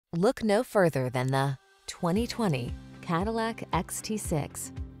Look no further than the 2020 Cadillac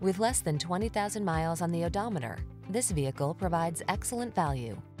XT6. With less than 20,000 miles on the odometer, this vehicle provides excellent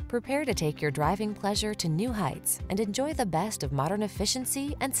value. Prepare to take your driving pleasure to new heights and enjoy the best of modern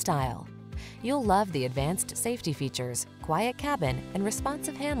efficiency and style. You'll love the advanced safety features, quiet cabin, and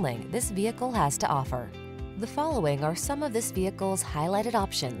responsive handling this vehicle has to offer. The following are some of this vehicle's highlighted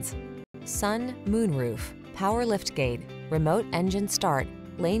options: sun, moonroof, power liftgate, remote engine start,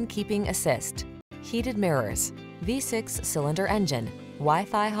 lane keeping assist, heated mirrors, V6 cylinder engine,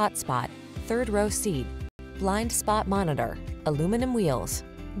 Wi-Fi hotspot, third row seat, blind spot monitor, aluminum wheels.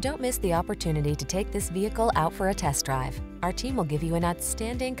 Don't miss the opportunity to take this vehicle out for a test drive. Our team will give you an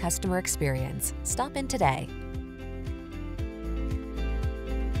outstanding customer experience. Stop in today.